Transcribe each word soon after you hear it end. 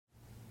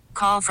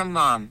call from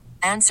mom.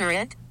 Answer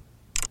it.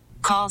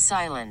 Call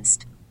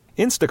silenced.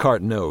 Instacart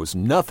knows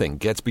nothing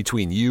gets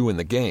between you and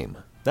the game.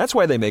 That's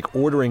why they make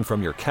ordering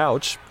from your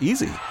couch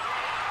easy.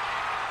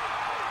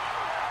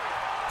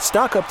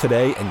 Stock up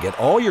today and get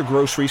all your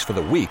groceries for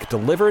the week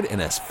delivered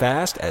in as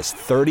fast as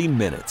 30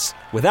 minutes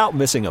without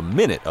missing a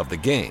minute of the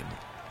game.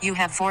 You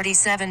have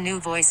 47 new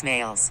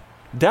voicemails.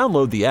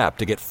 Download the app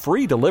to get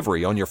free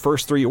delivery on your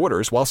first 3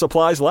 orders while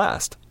supplies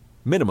last.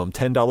 Minimum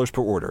 $10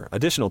 per order.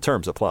 Additional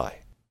terms apply.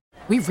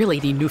 We really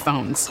need new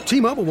phones.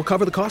 T-Mobile will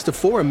cover the cost of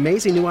 4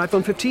 amazing new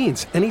iPhone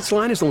 15s, and each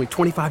line is only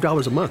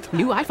 $25 a month.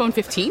 New iPhone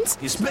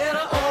 15s? It's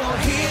better over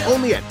here.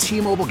 Only at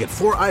T-Mobile, get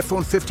 4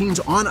 iPhone 15s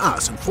on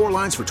us and 4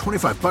 lines for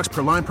 $25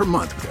 per line per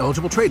month with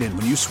eligible trade-in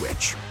when you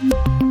switch.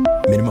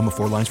 Minimum of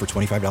 4 lines for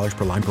 $25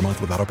 per line per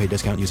month with autopay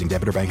discount using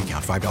debit or bank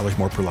account. $5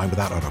 more per line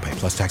without autopay,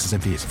 plus taxes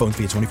and fees. Phone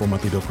fee at 24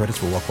 monthly bill credits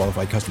for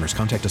well-qualified customers.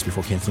 Contact us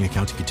before canceling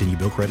account to continue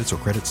bill credits or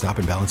credit stop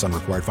and balance on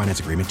required finance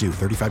agreement due.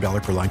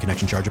 $35 per line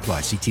connection charge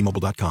applies. See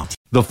T-Mobile.com.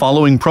 The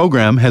following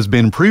program has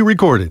been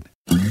pre-recorded.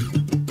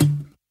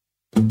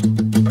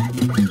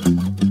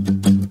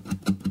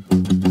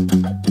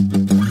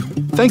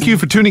 Thank you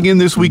for tuning in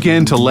this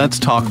weekend to Let's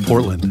Talk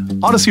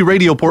Portland, Odyssey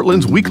Radio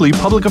Portland's weekly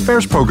public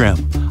affairs program.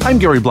 I'm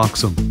Gary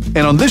Bloxam,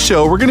 and on this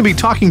show, we're going to be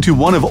talking to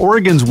one of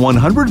Oregon's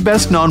 100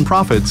 best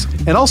nonprofits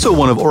and also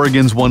one of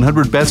Oregon's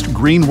 100 best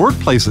green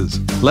workplaces.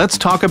 Let's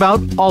talk about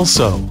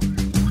Also.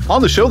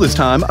 On the show this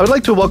time, I would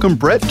like to welcome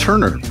Brett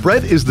Turner.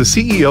 Brett is the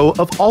CEO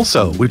of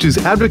Also, which is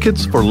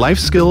Advocates for Life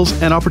Skills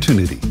and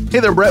Opportunity. Hey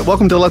there, Brett.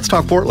 Welcome to Let's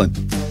Talk Portland.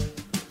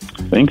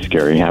 Thanks,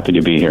 Gary. Happy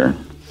to be here.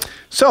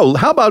 So,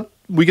 how about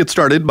we get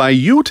started by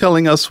you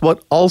telling us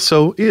what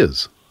Also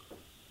is?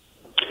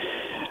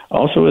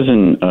 Also is a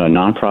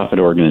nonprofit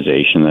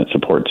organization that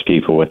supports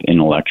people with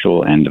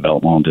intellectual and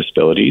developmental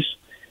disabilities.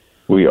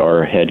 We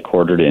are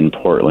headquartered in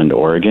Portland,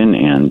 Oregon,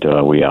 and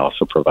we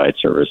also provide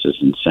services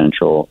in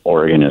Central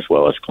Oregon as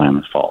well as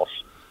Klamath Falls.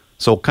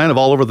 So kind of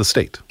all over the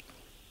state?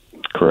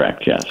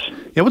 Correct, yes.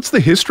 Yeah, what's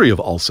the history of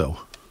Also?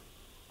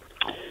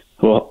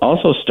 Well,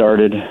 Also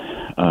started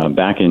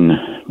back in,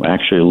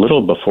 actually a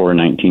little before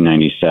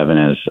 1997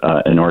 as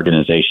an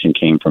organization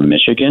came from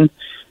Michigan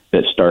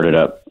that started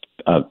up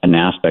an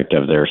aspect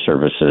of their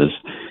services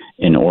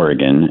in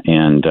Oregon.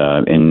 And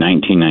in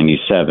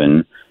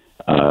 1997,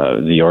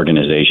 the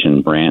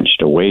organization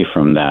branched away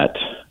from that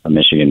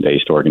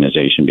Michigan-based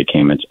organization,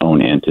 became its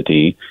own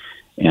entity.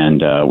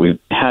 And we've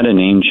had a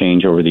name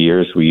change over the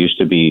years. We used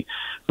to be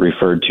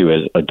referred to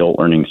as Adult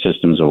Learning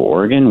Systems of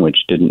Oregon, which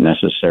didn't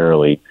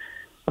necessarily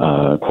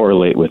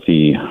correlate with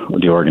the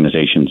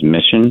organization's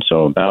mission.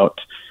 So about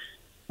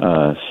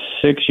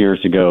 6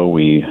 years ago,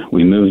 we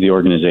moved the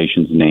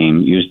organization's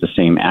name, used the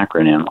same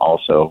acronym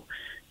Also,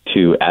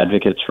 to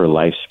Advocates for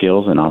Life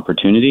Skills and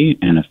Opportunity,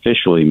 and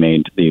officially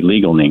made the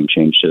legal name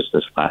change just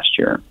this last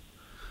year.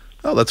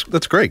 Oh,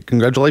 that's great.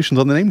 Congratulations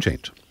on the name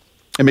change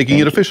and making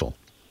it official.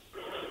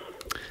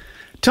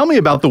 Tell me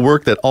about the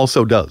work that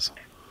Also does.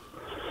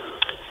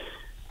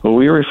 Well,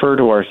 we refer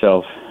to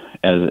ourselves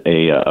as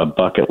a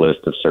bucket list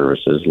of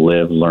services: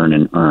 live, learn,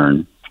 and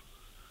earn.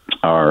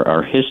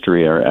 Our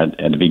history,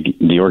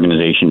 the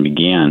organization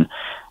began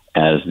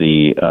as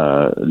the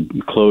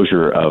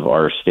closure of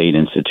our state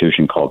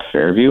institution called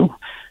Fairview,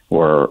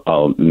 where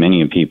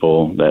many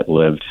people that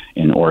lived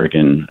in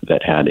Oregon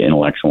that had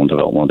intellectual and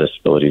developmental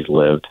disabilities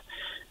lived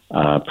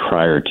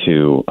prior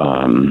to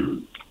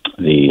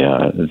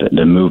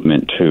the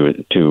movement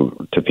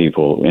to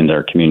people in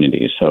their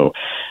communities. So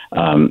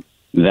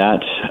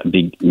that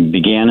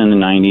began in the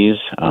 90s,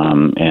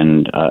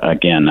 and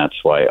again,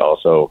 that's why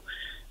Also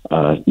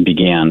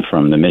began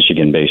from the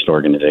Michigan-based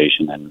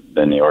organization, and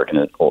then the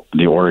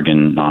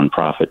Oregon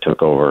nonprofit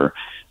took over,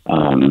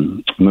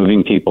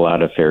 moving people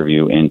out of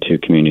Fairview into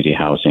community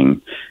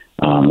housing,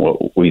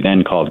 what we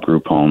then called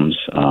group homes.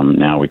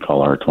 Now we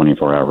call our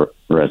 24-hour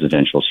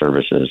residential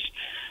services.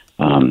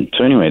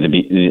 So anyway,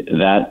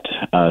 that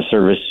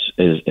service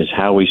is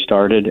how we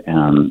started,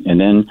 and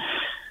then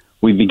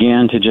we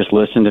began to just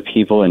listen to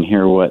people and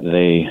hear what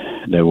they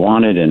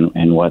wanted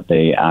and what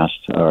they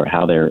asked, or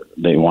how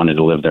they wanted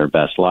to live their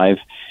best life.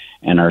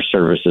 And our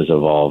services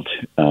evolved,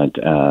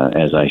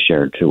 as I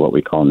shared, to what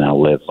we call now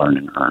Live, Learn,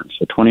 and Earn.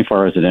 So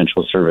 24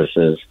 residential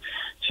services,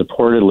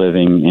 supported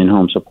living,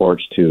 in-home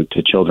supports to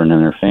children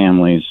and their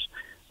families,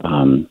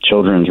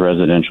 children's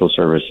residential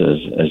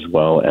services, as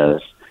well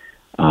as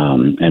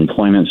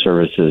employment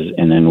services.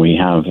 And then we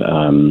have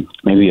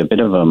maybe a bit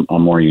of a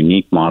more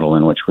unique model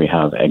in which we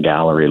have a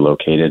gallery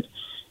located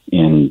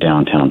in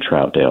downtown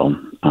Troutdale,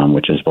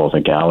 which is both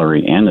a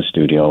gallery and a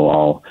studio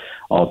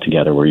all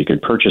together, where you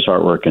could purchase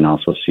artwork and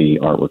also see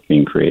artwork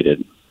being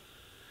created.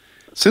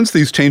 Since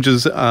these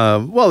changes,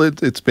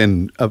 it's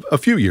been a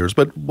few years,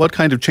 but what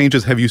kind of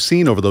changes have you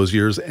seen over those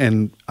years?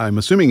 And I'm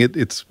assuming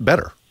it's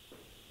better.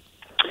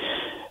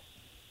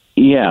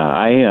 Yeah,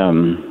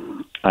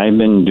 I've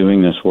been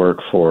doing this work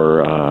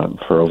for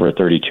over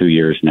 32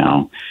 years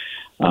now.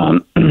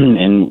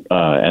 And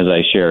as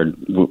I shared,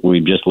 we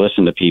just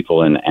listen to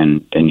people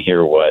and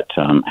hear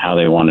how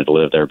they wanted to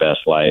live their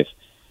best life.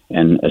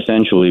 and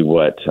essentially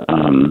what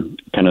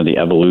kind of the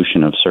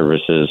evolution of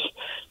services,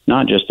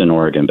 not just in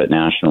Oregon but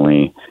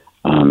nationally,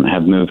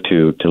 have moved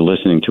to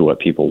listening to what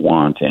people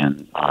want,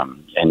 and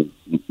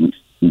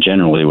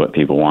generally what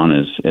people want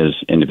is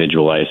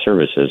individualized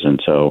services.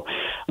 And so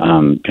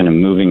kind of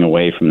moving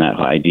away from that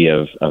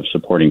idea of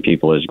supporting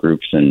people as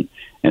groups and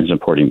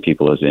supporting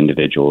people as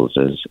individuals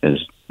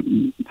is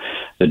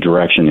the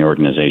direction the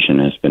organization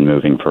has been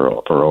moving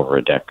for over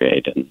a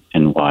decade,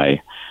 and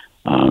why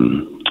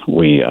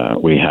we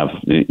have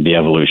the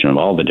evolution of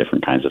all the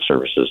different kinds of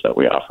services that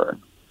we offer.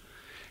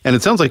 And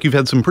it sounds like you've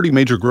had some pretty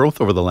major growth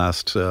over the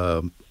last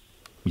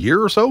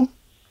year or so.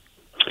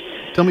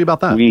 Tell me about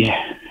that. We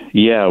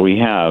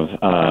have.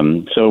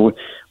 So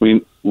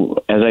we,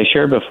 as I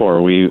shared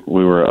before, we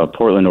were a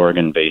Portland,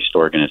 Oregon-based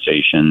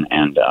organization,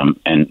 and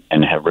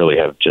have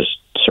just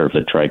served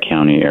the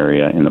Tri-County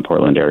area in the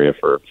Portland area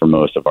for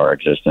most of our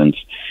existence.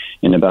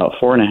 And about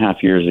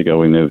 4.5 years ago,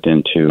 we moved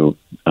into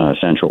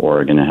Central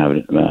Oregon and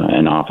have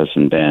an office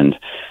in Bend.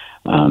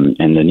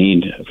 And the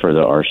need for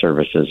our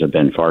services have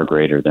been far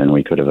greater than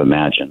we could have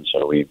imagined.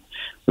 So we've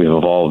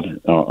evolved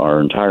our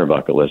entire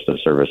bucket list of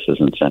services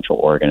in Central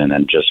Oregon. And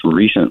then just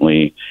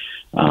recently,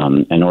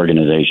 an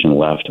organization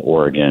left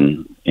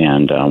Oregon,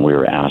 and we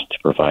were asked to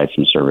provide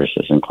some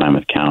services in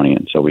Klamath County.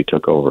 And so we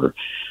took over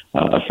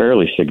a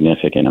fairly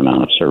significant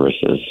amount of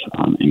services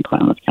in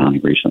Klamath County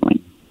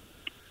recently.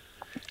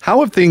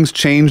 How have things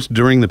changed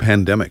during the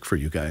pandemic for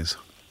you guys?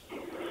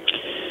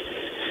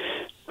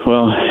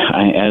 Well,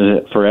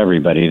 as for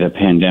everybody, the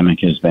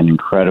pandemic has been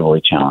incredibly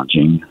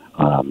challenging.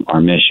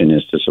 Our mission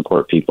is to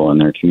support people in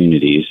their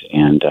communities,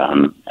 and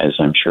as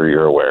I'm sure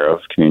you're aware of,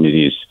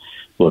 communities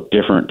look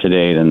different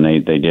today than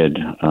they did,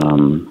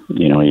 a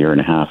year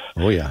and a half.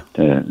 Oh yeah,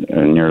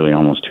 nearly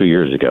almost 2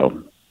 years ago.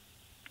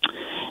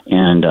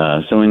 And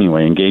so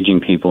anyway, engaging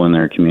people in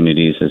their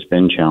communities has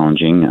been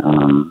challenging.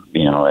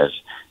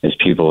 As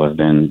people have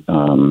been,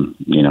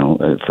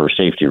 for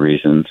safety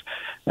reasons,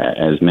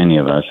 as many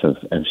of us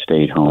have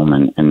stayed home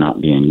and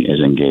not being as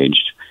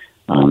engaged,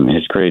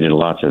 has created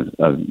lots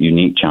of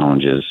unique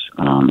challenges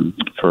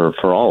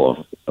for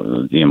all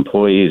of the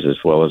employees as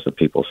well as the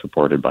people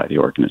supported by the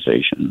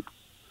organization.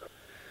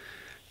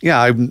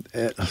 Yeah,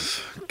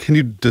 can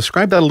you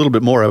describe that a little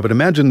bit more? I would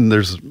imagine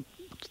there's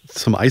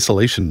some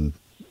isolation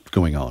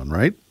going on,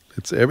 right?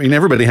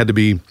 Everybody had to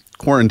be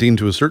quarantined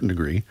to a certain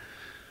degree.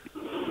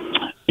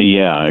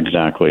 Yeah,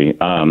 exactly.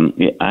 I'm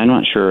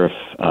not sure if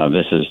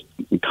this is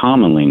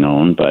commonly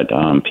known, but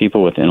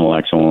people with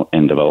intellectual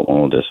and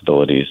developmental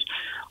disabilities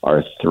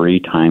are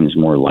 3 times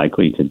more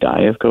likely to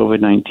die of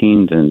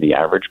COVID-19 than the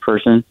average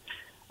person.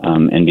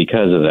 And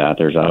because of that,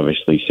 there's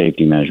obviously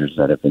safety measures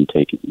that have been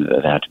taken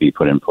that have to be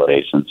put in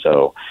place. And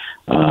so,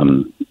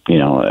 being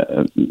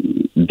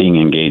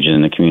engaged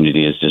in the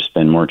community has just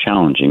been more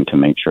challenging to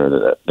make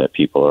sure that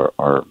people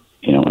are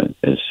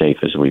as safe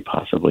as we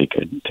possibly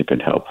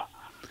could help.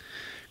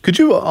 Could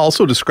you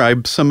also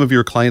describe some of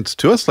your clients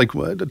to us?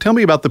 Tell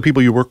me about the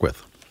people you work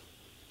with.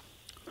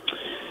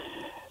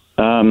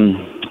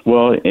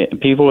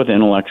 People with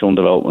intellectual and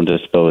developmental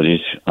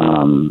disabilities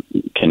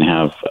can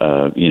have,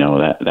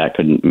 that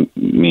could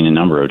mean a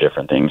number of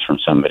different things, from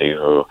somebody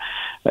who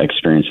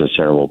experiences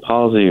cerebral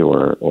palsy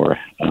or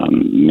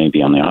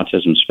maybe on the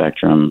autism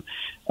spectrum,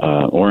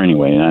 or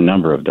anyway, a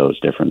number of those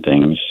different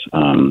things.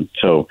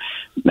 So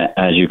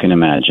as you can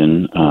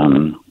imagine,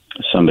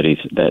 somebody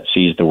that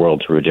sees the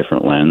world through a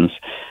different lens,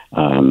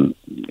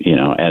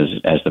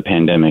 as the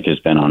pandemic has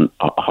been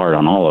hard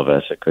on all of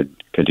us, it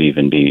could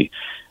even be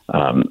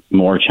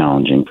more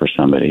challenging for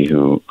somebody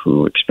who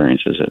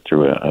experiences it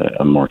through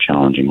a more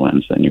challenging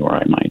lens than you or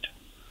I might.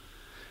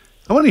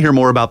 I want to hear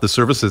more about the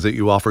services that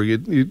you offer.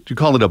 You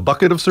call it a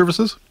bucket of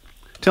services?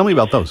 Tell me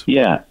about those.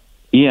 Yeah.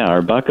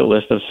 Our bucket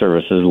list of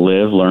services: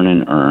 Live, Learn,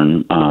 and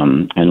Earn.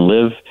 And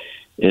Live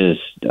is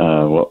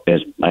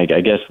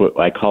I guess what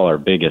I call our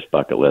biggest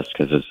bucket list,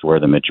 because it's where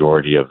the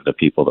majority of the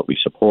people that we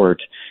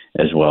support,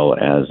 as well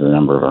as a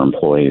number of our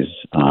employees,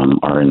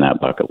 are in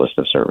that bucket list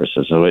of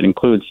services. So it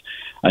includes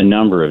a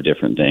number of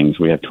different things.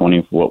 We have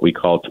what we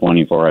call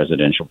 24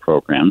 residential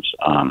programs,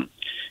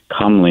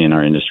 commonly in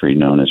our industry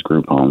known as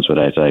group homes. But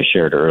as I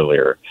shared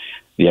earlier,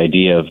 the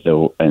idea of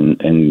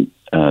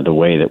the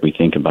way that we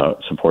think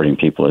about supporting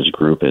people as a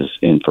group is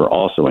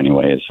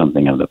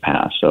something of the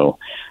past. So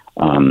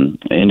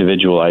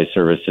individualized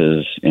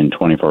services in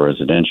 24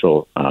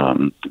 residential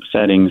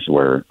settings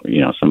where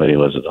somebody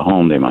lives at the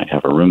home, they might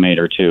have a roommate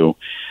or two.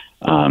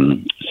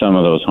 Some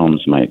of those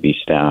homes might be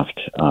staffed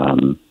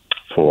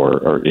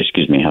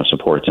have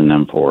supports in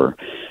them for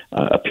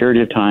a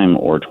period of time,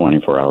 or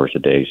 24 hours a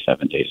day,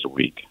 7 days a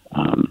week.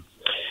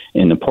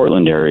 In the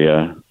Portland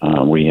area,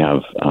 we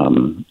have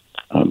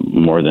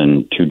more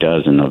than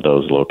 24 of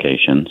those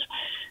locations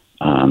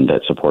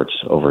that supports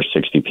over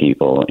 60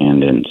 people.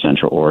 And in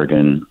Central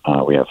Oregon,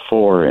 we have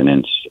 4, and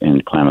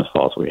in Klamath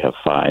Falls, we have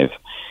 5.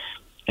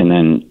 And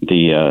then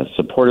the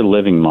supported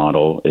living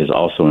model is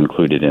also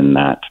included in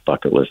that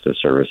bucket list of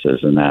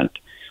services, and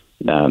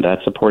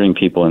that's supporting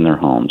people in their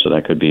home. So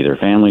that could be their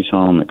family's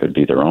home, it could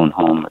be their own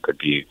home, it could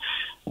be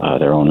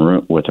their own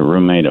room with a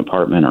roommate,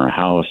 apartment, or a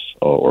house,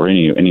 or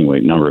any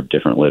number of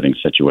different living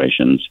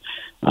situations.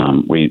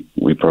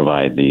 We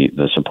provide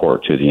the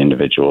support to the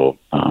individual.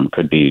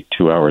 Could be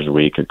 2 hours a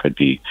week, it could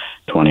be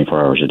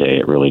 24 hours a day.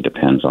 It really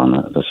depends on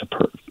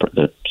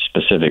the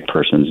specific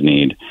person's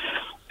need.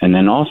 And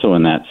then also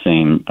in that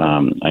same,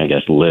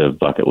 live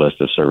bucket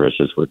list of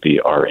services would be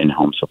our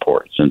in-home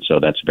supports. And so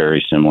that's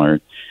very similar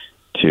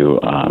to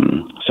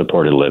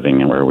supported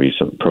living, and where we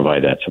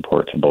provide that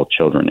support to both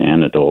children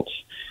and adults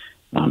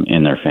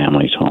in their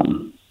family's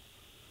home.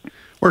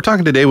 We're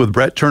talking today with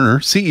Brett Turner,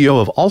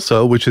 CEO of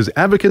Also, which is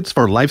Advocates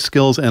for Life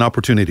Skills and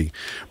Opportunity.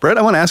 Brett,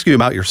 I want to ask you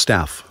about your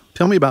staff.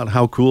 Tell me about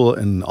how cool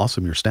and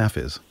awesome your staff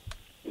is.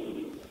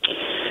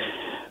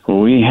 Well,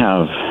 we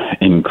have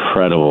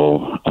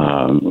incredible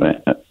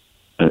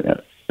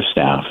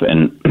staff,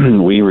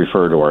 and we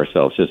refer to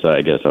ourselves, just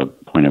I guess a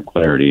point of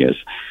clarity is,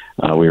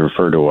 we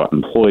refer to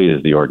employees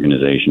of the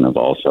organization of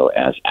Also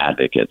as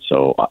advocates.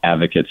 So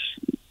advocates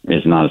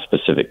is not a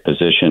specific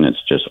position.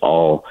 It's just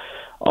all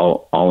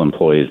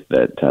employees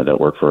that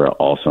work for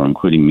Also,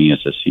 including me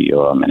as the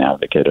CEO. I'm an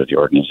advocate of the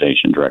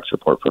organization, direct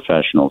support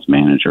professionals,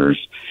 managers,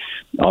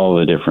 all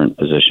the different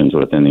positions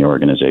within the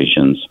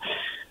organizations.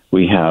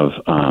 We have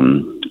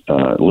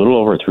a little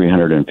over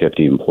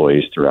 350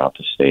 employees throughout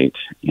the state,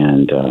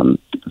 and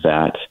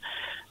that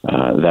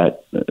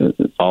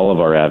all of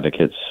our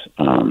advocates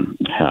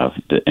have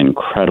the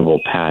incredible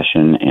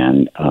passion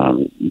and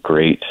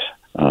great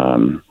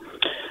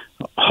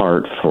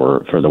heart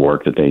for the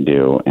work that they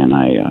do, and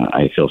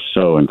I feel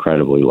so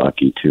incredibly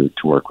lucky to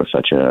work with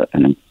such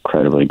an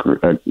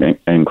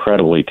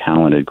incredibly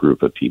talented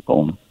group of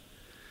people.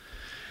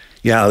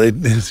 Yeah,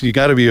 you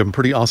got to be a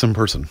pretty awesome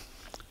person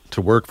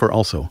to work for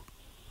Also.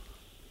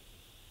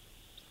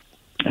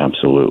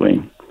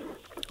 Absolutely.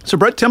 So,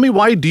 Brett, tell me,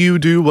 why do you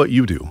do what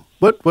you do?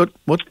 Why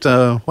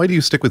do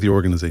you stick with the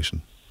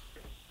organization?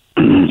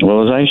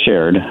 Well, as I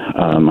shared,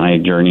 my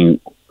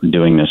journey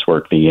doing this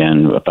work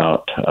began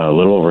about a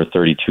little over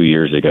 32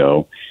 years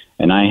ago,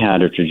 and I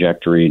had a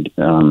trajectory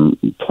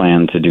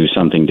plan to do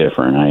something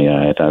different.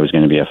 I thought I was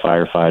going to be a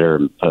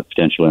firefighter,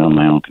 potentially own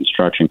my own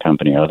construction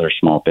company, other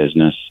small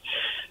business,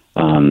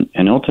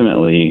 and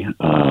ultimately,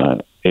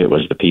 it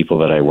was the people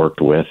that I worked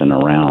with and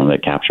around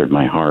that captured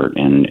my heart,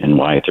 and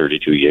why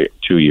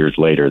 32 years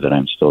later that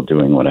I'm still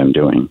doing what I'm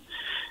doing.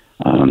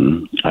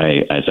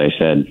 As I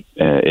said,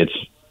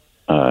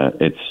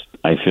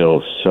 I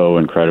feel so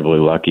incredibly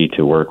lucky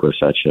to work with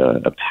such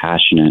a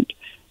passionate,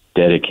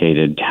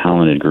 dedicated,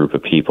 talented group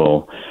of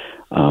people,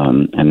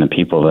 and the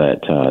people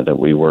that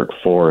we work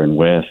for and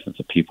with,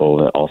 the people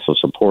that Also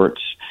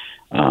supports.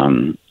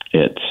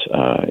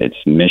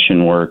 It's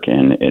mission work,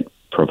 and it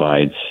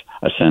provides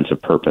a sense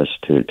of purpose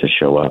to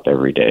show up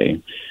every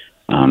day.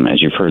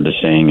 As you've heard the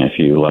saying, if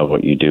you love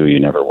what you do, you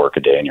never work a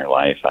day in your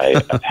life.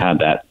 I've had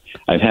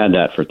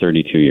that for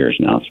 32 years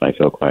now, so I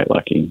feel quite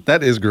lucky.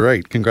 That is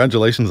great.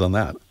 Congratulations on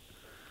that.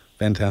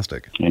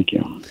 Fantastic. Thank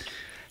you.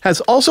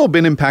 Has Also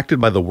been impacted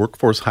by the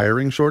workforce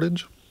hiring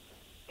shortage?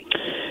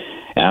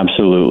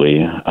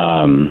 Absolutely.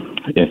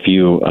 If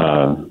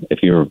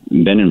you've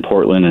been in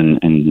Portland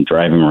and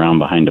driving around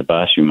behind a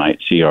bus, you might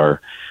see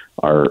our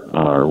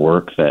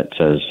work that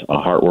says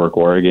Heartwork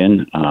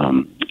Oregon.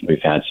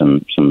 We've had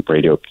some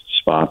radio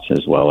spots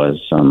as well as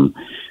some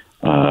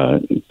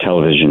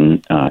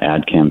television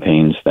ad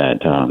campaigns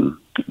that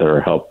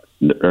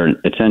are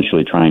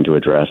essentially trying to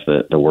address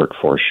the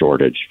workforce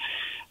shortage.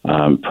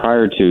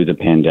 Prior to the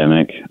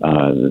pandemic,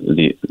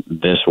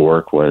 this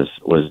work was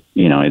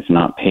it's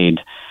not paid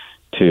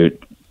to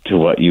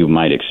what you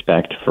might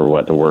expect for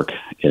what the work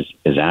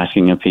is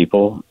asking of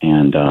people,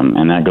 and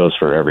that goes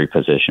for every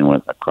position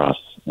across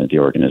the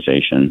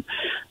organization,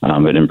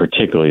 but in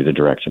particularly the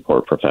direct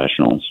support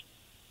professionals.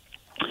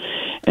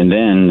 And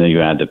then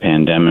you add the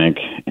pandemic,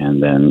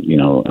 and then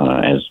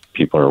as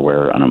people are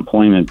aware,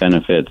 unemployment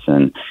benefits,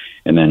 and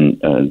then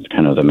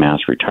kind of the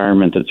mass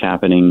retirement that's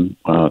happening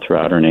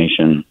throughout our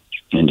nation,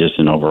 and just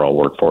an overall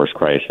workforce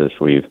crisis.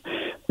 We've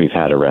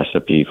had a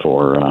recipe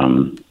for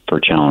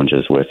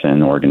challenges within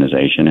the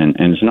organization, and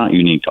it's not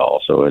unique to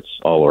Also. It's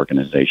all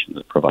organizations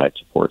that provide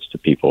supports to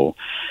people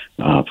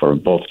for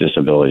both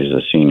disabilities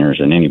as seniors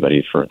and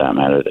anybody for that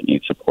matter that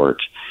needs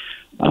support.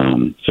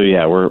 So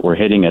yeah, we're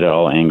hitting it at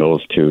all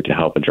angles to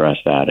help address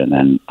that. And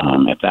then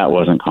if that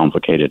wasn't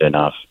complicated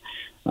enough,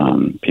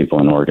 people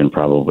in Oregon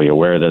probably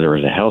aware that there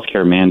was a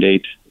healthcare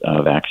mandate,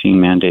 a vaccine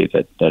mandate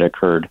that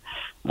occurred,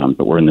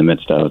 but we're in the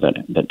midst of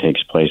that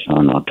takes place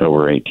on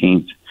October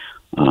 18th.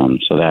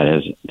 So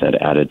that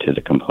added to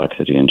the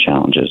complexity and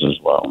challenges as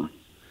well.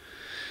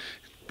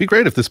 Be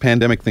great if this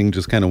pandemic thing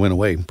just kind of went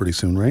away pretty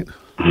soon, right?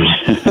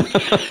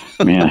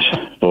 Man,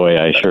 boy,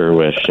 I sure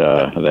wish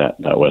that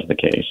was the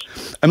case.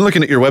 I'm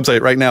looking at your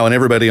website right now, and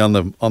everybody on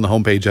the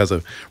homepage has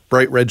a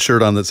bright red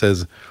shirt on that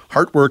says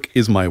 "Heartwork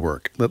is my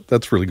work."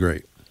 That's really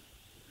great.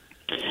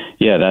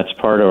 Yeah, that's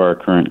part of our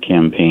current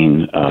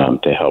campaign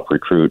to help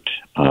recruit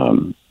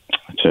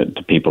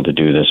to people to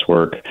do this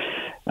work.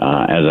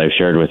 as I've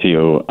shared with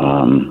you,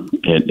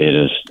 it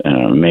is an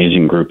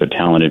amazing group of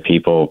talented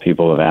people.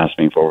 People have asked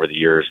me for over the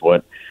years,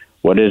 what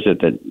is it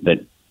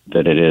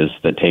that it is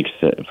that takes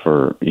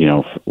for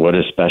what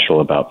is special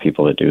about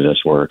people that do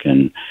this work?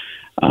 And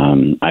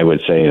I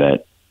would say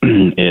that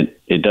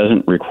it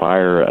doesn't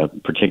require a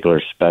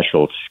particular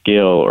special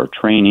skill or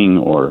training,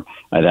 or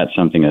that's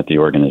something that the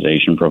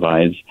organization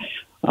provides.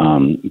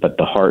 But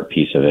the heart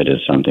piece of it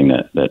is something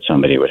that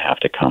somebody would have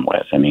to come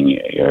with. I mean,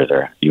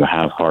 either you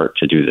have heart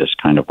to do this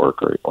kind of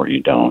work or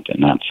you don't,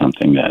 and that's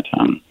something that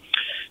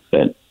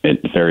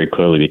it very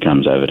clearly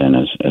becomes evident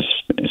as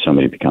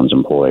somebody becomes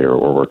employed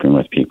or working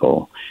with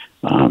people,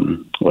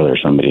 whether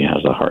somebody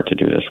has the heart to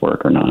do this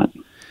work or not.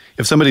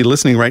 If somebody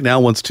listening right now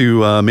wants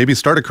to maybe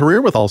start a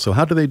career with Also,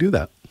 how do they do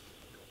that?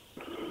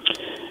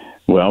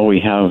 Well, we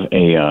have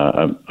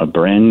a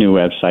brand new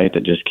website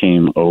that just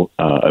came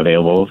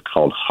available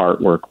called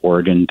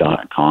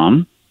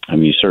heartworkoregon.com.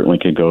 You certainly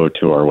could go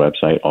to our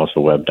website,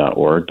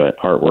 alsoweb.org, but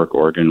Heartwork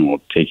Oregon will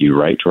take you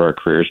right to our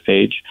careers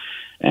page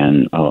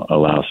and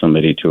allow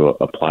somebody to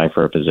apply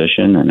for a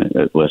position, and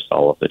it lists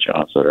all of the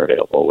jobs that are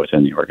available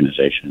within the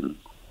organization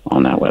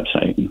on that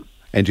website.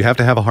 And you have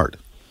to have a heart.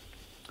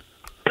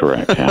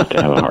 Correct. Have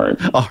to have a heart.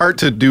 A heart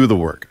to do the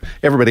work.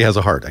 Everybody has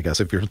a heart, I guess,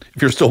 if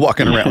you're still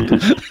walking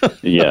around.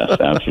 Yes,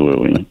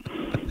 absolutely.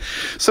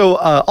 So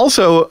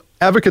also,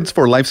 Advocates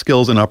for Life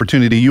Skills and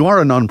Opportunity, you are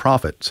a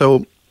nonprofit.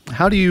 So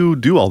how do you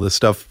do all this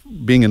stuff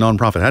being a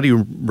nonprofit? How do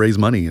you raise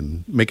money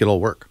and make it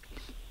all work?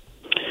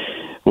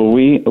 Well,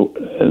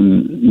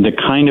 the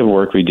kind of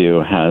work we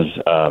do has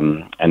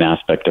an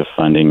aspect of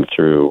funding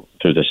through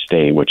the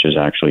state, which is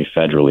actually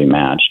federally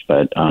matched,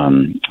 but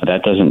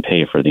that doesn't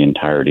pay for the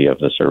entirety of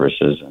the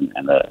services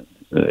and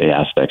the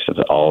aspects of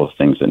all the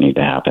things that need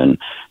to happen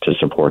to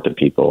support the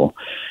people.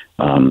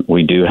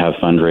 We do have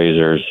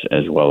fundraisers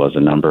as well as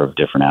a number of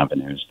different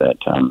avenues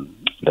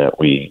that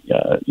we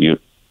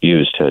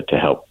use to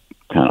help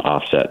kind of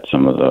offset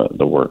some of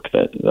the work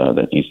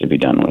that needs to be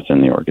done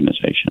within the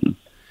organization.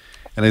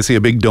 And I see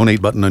a big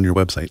donate button on your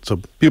website,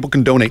 so people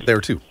can donate there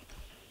too.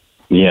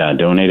 Yeah,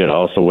 donate at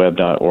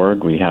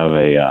alsoweb.org. We have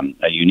a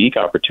unique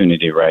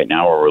opportunity right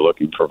now where we're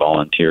looking for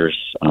volunteers.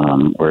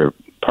 We're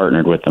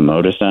partnered with the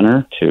Moda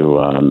Center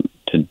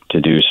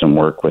to do some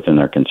work within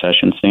their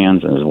concession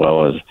stands, as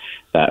well as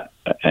that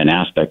an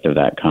aspect of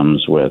that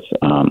comes with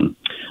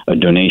a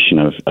donation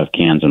of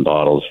cans and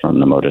bottles from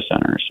the Moda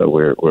Center. So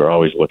we're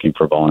always looking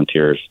for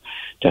volunteers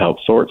to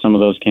help sort some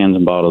of those cans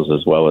and bottles,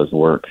 as well as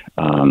work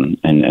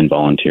and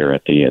volunteer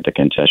at the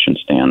concession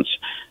stands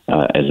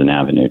as an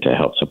avenue to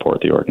help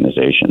support the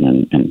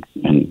organization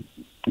and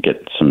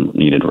get some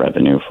needed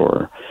revenue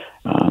for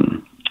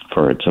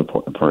its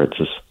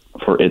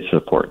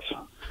supports.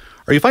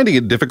 Are you finding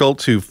it difficult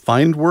to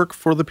find work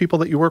for the people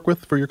that you work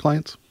with, for your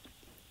clients?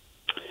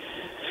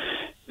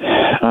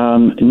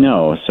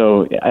 No.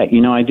 So,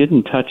 I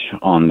didn't touch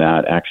on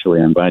that,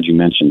 actually. I'm glad you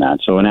mentioned that.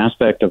 So an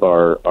aspect of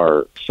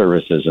our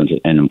services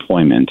and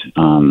employment,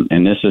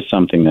 and this is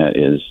something that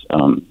is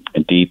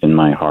deep in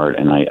my heart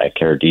and I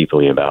care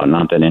deeply about,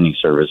 not that any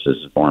service is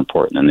more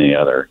important than the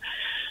other,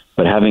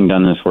 but having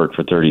done this work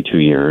for 32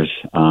 years,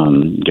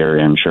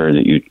 Gary, I'm sure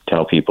that you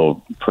tell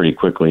people pretty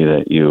quickly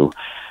that you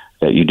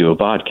do a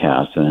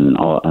podcast and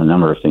a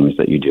number of things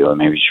that you do, and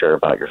maybe share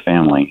about your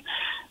family.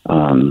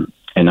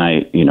 And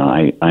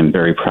I'm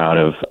very proud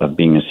of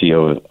being a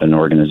CEO of an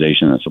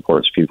organization that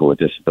supports people with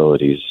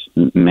disabilities.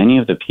 Many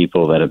of the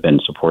people that have been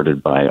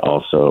supported by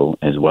Also,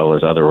 as well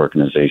as other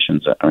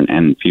organizations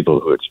and people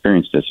who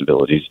experience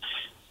disabilities,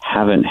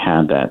 haven't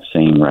had that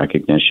same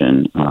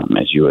recognition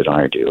as you and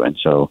I do. And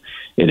so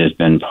it has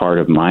been part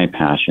of my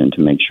passion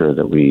to make sure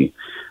that we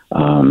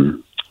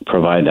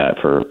provide that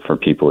for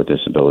people with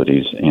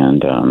disabilities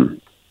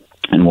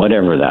and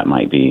whatever that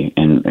might be,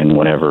 and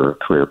whatever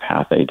career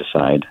path they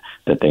decide,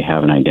 that they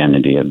have an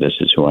identity of this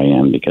is who I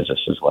am because this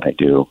is what I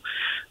do,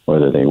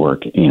 whether they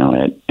work, at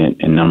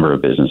a number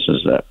of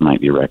businesses that might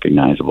be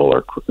recognizable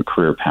or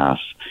career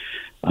paths.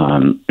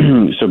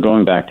 So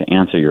going back to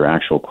answer your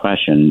actual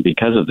question,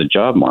 because of the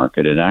job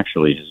market, it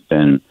actually has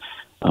been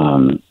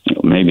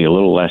maybe a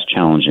little less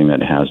challenging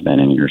than it has been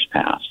in years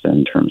past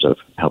in terms of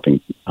helping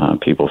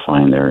people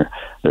find their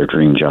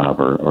dream job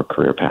or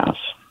career paths.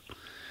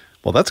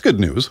 Well, that's good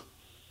news.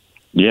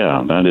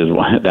 Yeah, that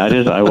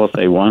is I will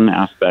say, one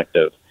aspect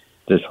of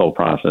this whole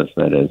process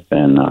that has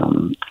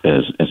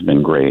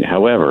been great.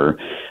 However,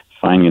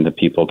 finding the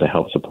people to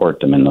help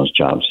support them in those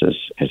jobs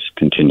has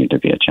continued to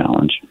be a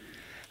challenge.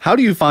 How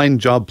do you find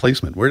job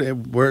placement?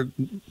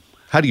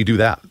 How do you do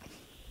that?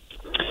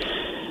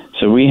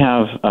 So we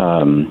have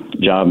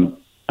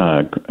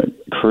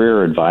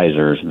career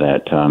advisors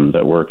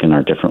that work in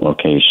our different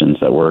locations,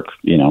 that work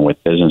with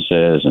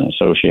businesses and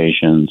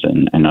associations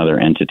and other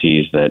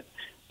entities that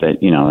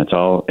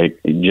it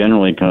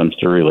generally comes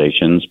through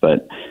relations,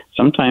 but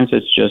sometimes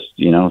it's just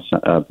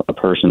a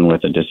person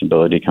with a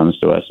disability comes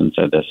to us and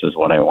said, this is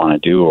what I want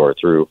to do, or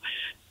through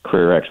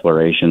career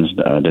explorations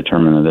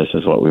determine that this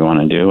is what we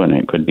want to do. And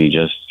it could be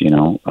just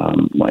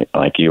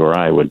like you or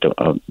I would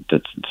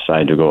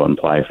decide to go and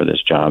apply for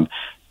this job.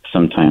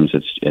 sometimes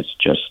it's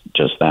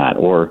just that,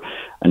 or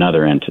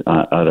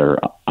other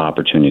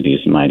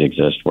opportunities might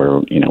exist where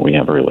we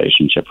have a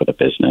relationship with a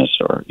business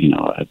or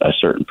a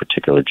certain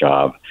particular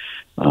job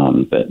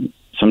that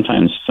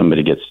sometimes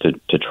somebody gets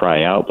to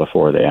try out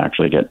before they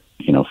actually get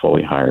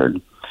fully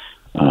hired.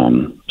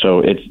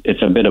 So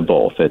it's a bit of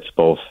both. It's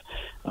both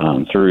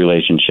through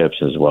relationships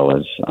as well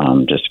as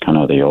just kind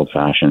of the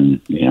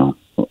old-fashioned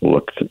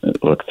look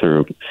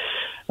through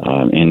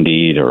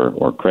Indeed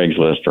or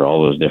Craigslist or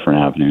all those different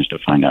avenues to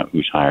find out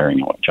who's hiring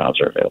and what jobs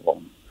are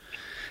available.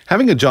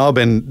 Having a job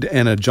and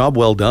a job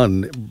well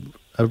done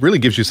really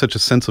gives you such a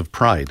sense of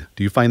pride.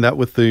 Do you find that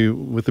with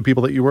the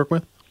people that you work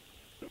with?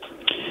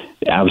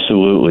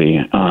 Absolutely,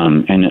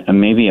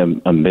 and maybe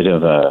a bit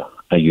of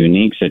a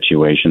unique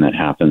situation that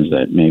happens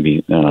that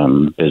maybe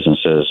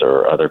businesses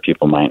or other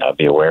people might not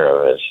be aware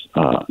of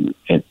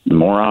is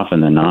more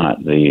often than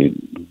not the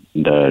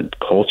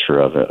culture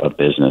of a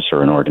business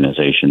or an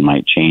organization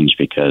might change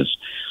because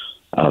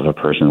of a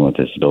person with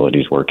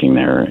disabilities working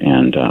there,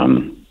 and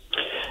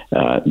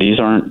these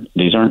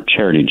aren't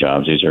charity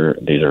jobs. These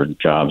are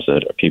jobs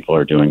that people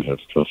are doing to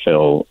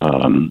fulfill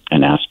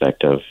an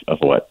aspect of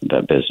what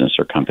the business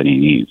or company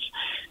needs,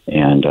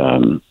 and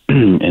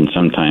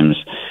sometimes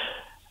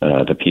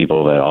the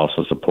people that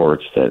also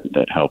supports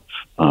that help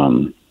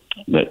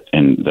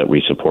that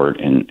we support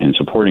and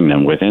supporting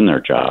them within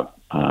their job,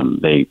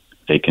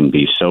 they can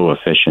be so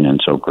efficient and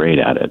so great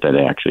at it that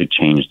they actually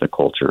change the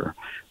culture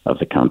of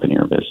the company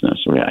or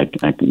business.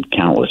 I can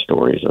countless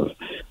stories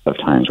of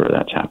times where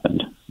that's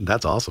happened.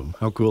 That's awesome.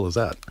 How cool is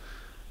that?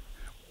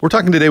 We're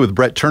talking today with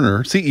Brett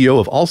Turner, CEO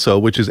of Also,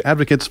 which is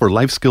Advocates for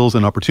Life Skills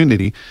and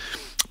Opportunity.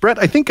 Brett,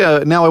 I think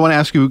now I want to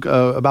ask you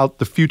about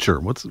the future.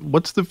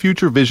 What's the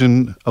future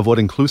vision of what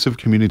inclusive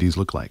communities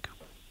look like?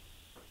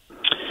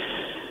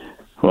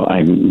 Well,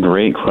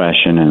 great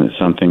question, and it's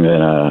something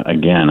that,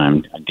 again,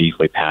 I'm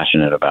deeply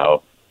passionate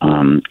about.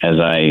 As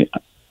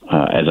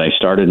I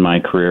started my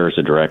career as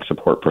a direct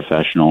support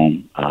professional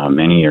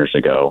many years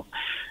ago,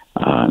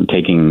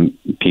 taking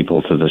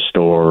people to the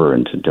store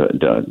and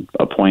to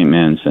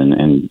appointments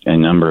and a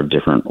number of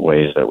different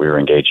ways that we were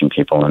engaging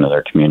people into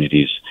their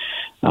communities,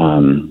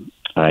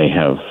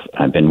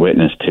 I've been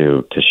witness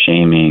to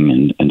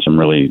shaming and some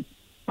really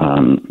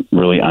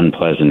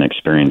unpleasant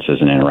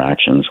experiences and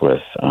interactions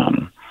with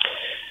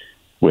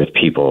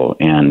people,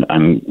 and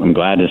I'm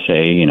glad to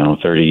say,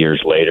 30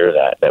 years later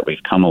that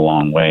we've come a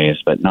long ways,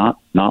 but not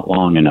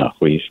long enough.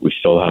 We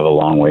still have a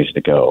long ways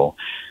to go.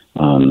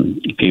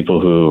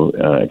 People who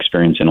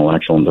experience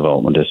intellectual and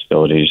developmental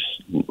disabilities,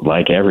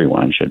 like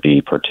everyone, should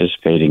be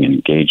participating and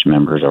engaged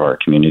members of our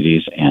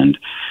communities. And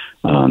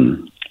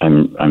I'm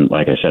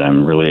like I said,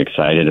 I'm really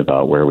excited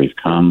about where we've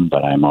come,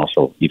 but I'm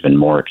also even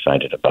more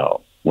excited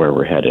about where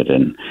we're headed,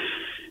 and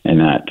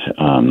that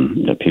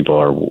people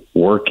are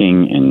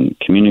working and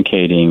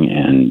communicating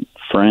and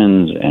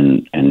friends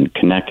and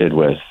connected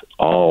with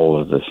all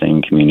of the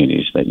same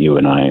communities that you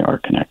and I are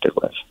connected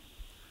with.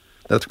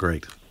 That's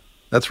great.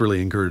 That's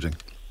really encouraging.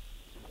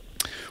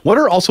 What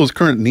are ALSO's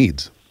current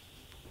needs?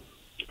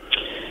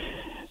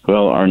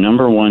 Well, our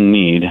number one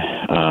need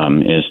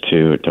is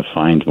to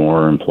find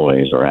more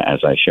employees, or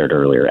as I shared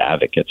earlier,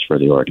 advocates for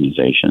the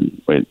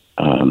organization.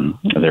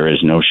 There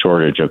is no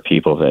shortage of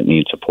people that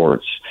need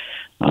supports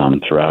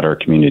throughout our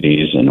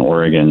communities in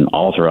Oregon,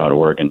 all throughout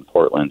Oregon,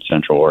 Portland,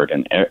 Central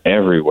Oregon,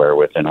 everywhere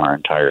within our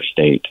entire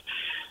state.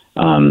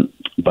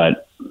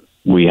 But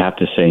we have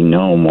to say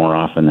no more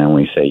often than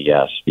we say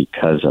yes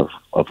because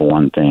of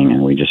one thing,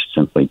 and we just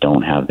simply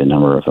don't have the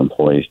number of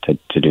employees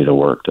to do the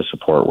work, the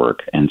support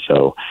work. And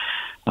so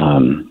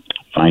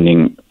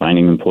finding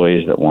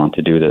employees that want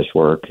to do this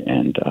work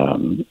and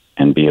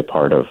be a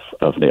part of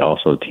the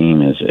Also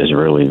team is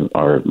really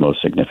our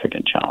most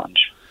significant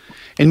challenge.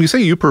 And you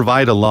say you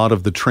provide a lot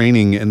of the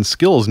training and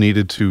skills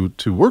needed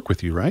to work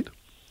with you, right?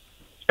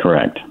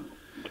 Correct.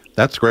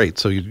 That's great.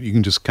 So you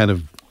can just kind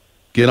of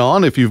get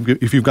on if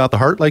you've got the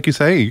heart, like you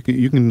say.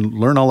 You can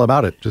learn all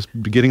about it just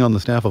getting on the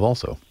staff of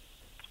Also.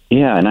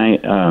 Yeah,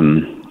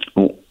 and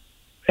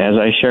as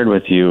I shared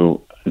with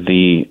you,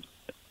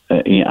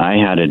 I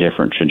had a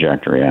different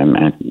trajectory.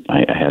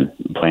 I had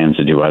plans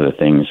to do other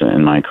things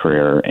in my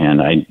career,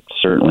 and I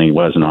certainly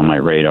wasn't on my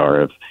radar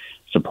of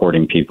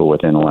supporting people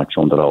with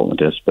intellectual and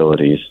developmental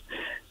disabilities,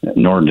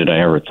 nor did I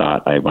ever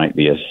thought I might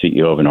be a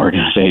CEO of an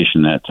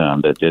organization that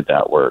did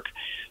that work.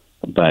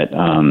 But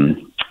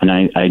and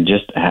I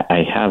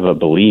have a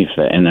belief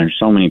that, and there's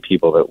so many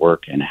people that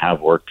work and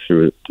have worked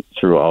through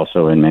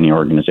Also in many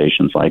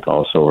organizations like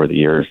Also over the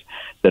years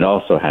that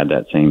also had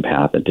that same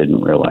path that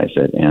didn't realize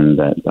it, and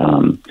that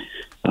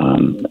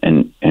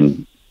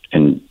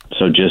and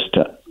so just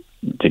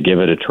to give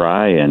it a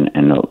try and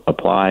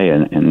apply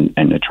and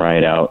to try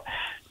it out.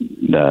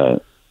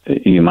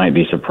 You might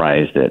be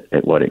surprised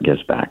at what it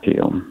gives back to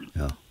you.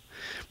 Yeah.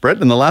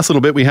 Brett, in the last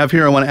little bit we have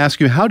here, I want to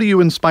ask you, how do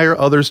you inspire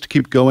others to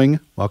keep going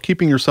while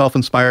keeping yourself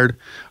inspired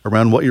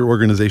around what your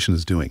organization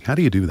is doing? How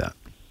do you do that?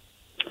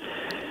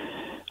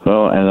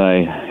 Well,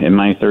 in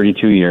my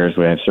 32 years,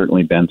 I've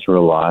certainly been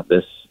through a lot.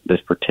 This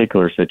this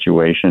particular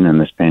situation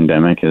and this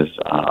pandemic has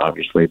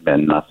obviously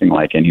been nothing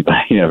like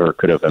anybody ever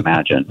could have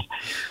imagined.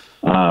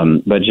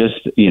 But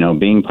just,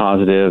 being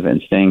positive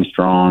and staying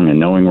strong and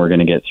knowing we're going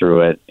to get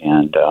through it.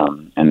 And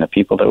the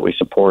people that we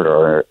support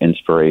are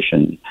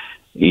inspiration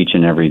each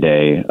and every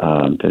day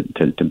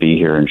to be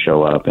here and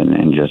show up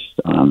and just,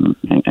 and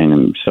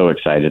I'm so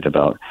excited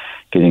about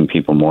getting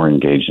people more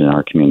engaged in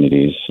our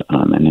communities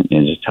and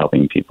just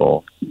helping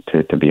people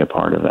to be a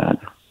part of that.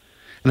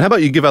 And how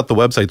about you give out the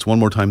websites one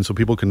more time so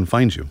people can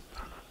find you?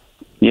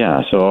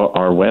 Yeah, so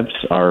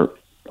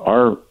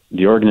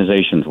the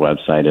organization's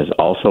website is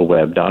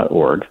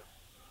alsoweb.org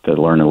to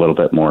learn a little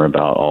bit more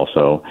about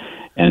Also.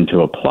 And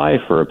to apply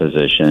for a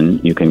position,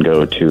 you can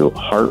go to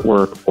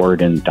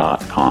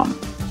heartworkoregon.com.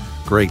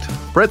 Great.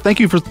 Brett, thank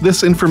you for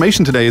this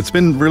information today. It's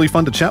been really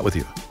fun to chat with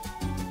you.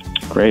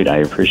 Great. I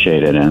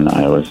appreciate it. And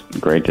it was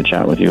great to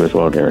chat with you as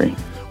well, Gary.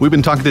 We've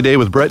been talking today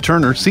with Brett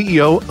Turner,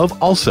 CEO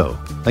of Also.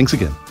 Thanks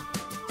again.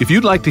 If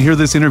you'd like to hear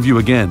this interview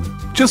again,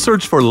 just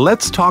search for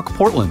Let's Talk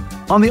Portland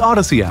on the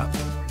Odyssey app.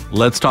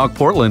 Let's Talk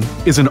Portland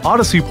is an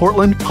Odyssey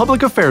Portland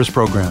public affairs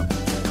program.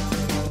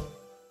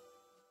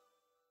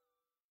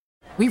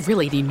 We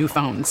really need new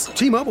phones.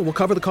 T-Mobile will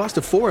cover the cost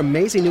of 4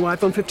 amazing new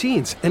iPhone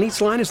 15s, and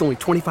each line is only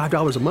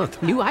 $25 a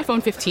month. New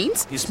iPhone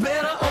 15s? It's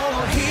better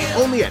over here.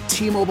 Only at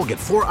T-Mobile, get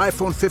 4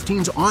 iPhone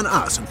 15s on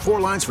us and 4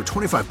 lines for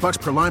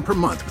 $25 per line per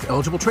month with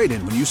eligible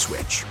trade-in when you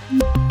switch.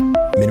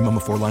 Minimum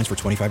of 4 lines for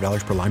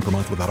 $25 per line per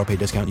month with autopay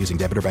discount using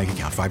debit or bank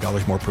account.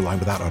 $5 more per line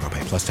without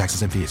autopay, plus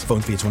taxes and fees. Phone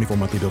fee at 24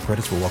 monthly bill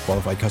credits for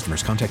well-qualified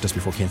customers. Contact us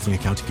before canceling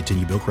account to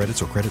continue bill credits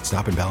or credit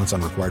stop and balance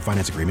on required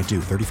finance agreement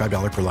due.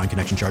 $35 per line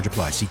connection charge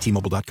applies. See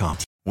T-Mobile.com.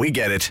 We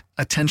get it.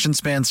 Attention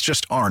spans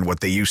just aren't what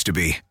they used to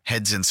be.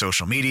 Heads in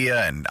social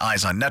media and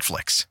eyes on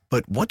Netflix.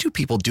 But what do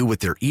people do with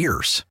their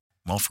ears?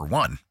 Well, for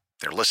one,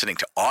 they're listening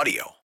to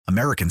audio.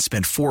 Americans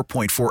spend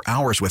 4.4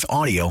 hours with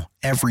audio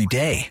every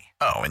day.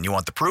 Oh, and you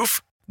want the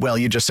proof? Well,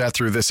 you just sat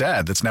through this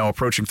ad that's now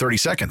approaching 30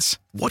 seconds.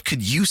 What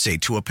could you say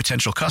to a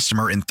potential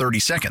customer in 30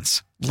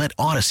 seconds? Let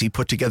Odyssey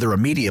put together a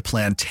media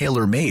plan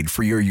tailor-made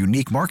for your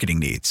unique marketing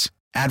needs.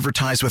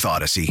 Advertise with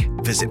Odyssey.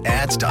 Visit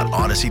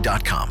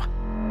ads.odyssey.com.